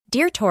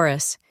Dear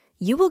Taurus,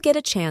 you will get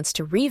a chance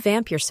to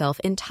revamp yourself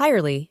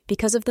entirely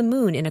because of the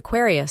moon in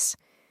Aquarius.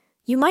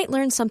 You might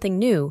learn something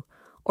new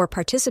or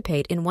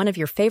participate in one of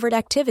your favorite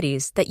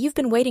activities that you've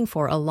been waiting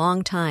for a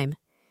long time.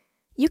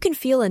 You can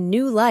feel a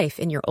new life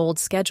in your old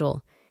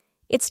schedule.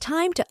 It's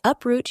time to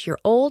uproot your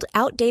old,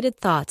 outdated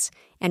thoughts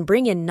and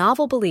bring in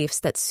novel beliefs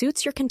that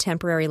suits your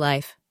contemporary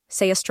life,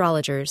 say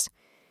astrologers.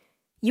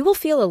 You will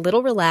feel a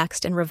little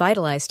relaxed and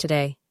revitalized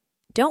today.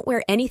 Don't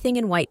wear anything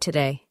in white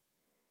today.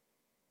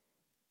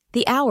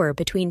 The hour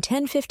between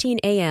 10:15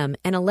 a.m.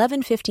 and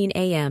 11:15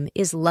 a.m.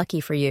 is lucky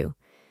for you.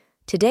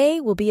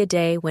 Today will be a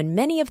day when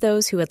many of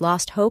those who had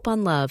lost hope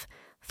on love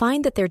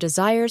find that their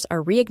desires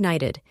are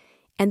reignited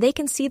and they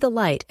can see the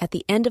light at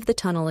the end of the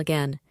tunnel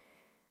again.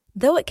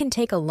 Though it can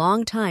take a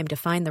long time to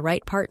find the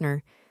right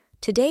partner,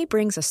 today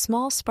brings a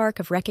small spark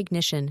of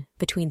recognition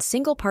between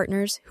single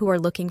partners who are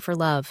looking for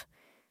love.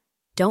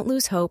 Don't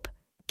lose hope,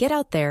 get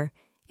out there,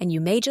 and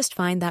you may just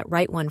find that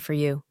right one for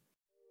you.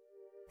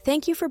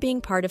 Thank you for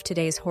being part of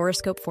today's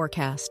horoscope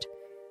forecast.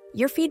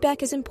 Your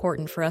feedback is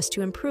important for us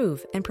to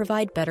improve and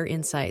provide better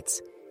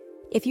insights.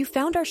 If you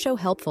found our show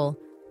helpful,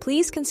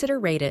 please consider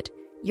rate it.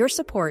 Your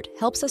support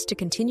helps us to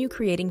continue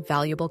creating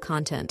valuable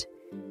content.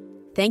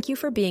 Thank you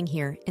for being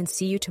here and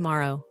see you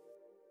tomorrow.